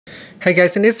Hey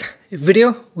guys, in this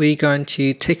video, we're going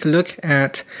to take a look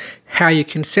at how you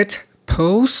can set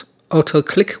pause auto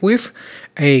click with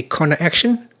a corner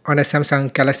action on the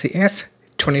Samsung Galaxy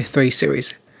S23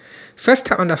 series. First,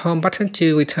 tap on the home button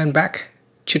to return back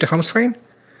to the home screen.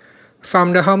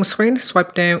 From the home screen,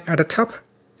 swipe down at the top,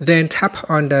 then tap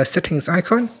on the settings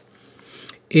icon.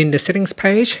 In the settings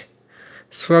page,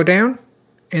 scroll down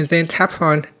and then tap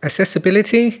on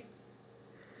accessibility.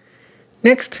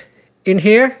 Next, in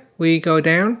here, we go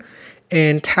down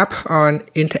and tap on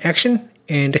interaction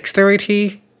and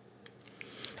dexterity.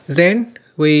 Then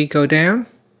we go down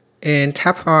and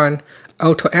tap on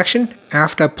auto action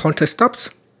after pointer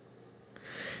stops.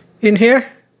 In here,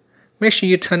 make sure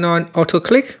you turn on auto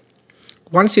click.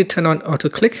 Once you turn on auto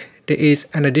click, there is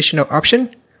an additional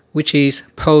option which is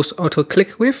pause auto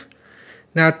click with.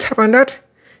 Now tap on that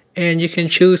and you can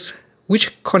choose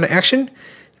which corner action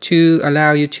to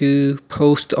allow you to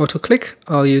pause the auto click,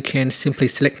 or you can simply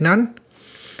select none.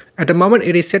 At the moment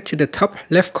it is set to the top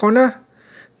left corner.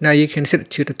 Now you can set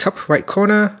it to the top right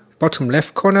corner, bottom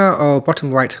left corner, or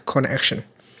bottom right corner action.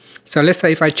 So let's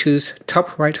say if I choose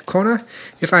top right corner,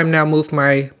 if I now move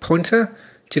my pointer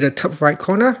to the top right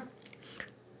corner,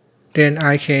 then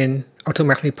I can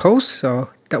automatically pause.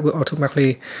 So that will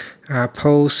automatically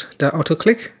pause the auto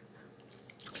click.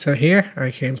 So here I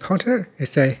can point it,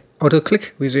 it's a auto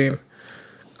click resume,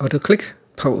 auto click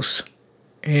pause,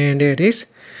 and there it is.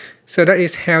 So that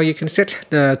is how you can set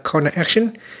the corner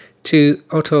action to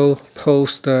auto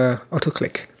pause the auto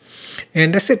click.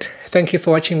 And that's it. Thank you for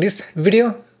watching this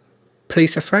video.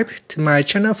 Please subscribe to my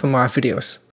channel for more videos.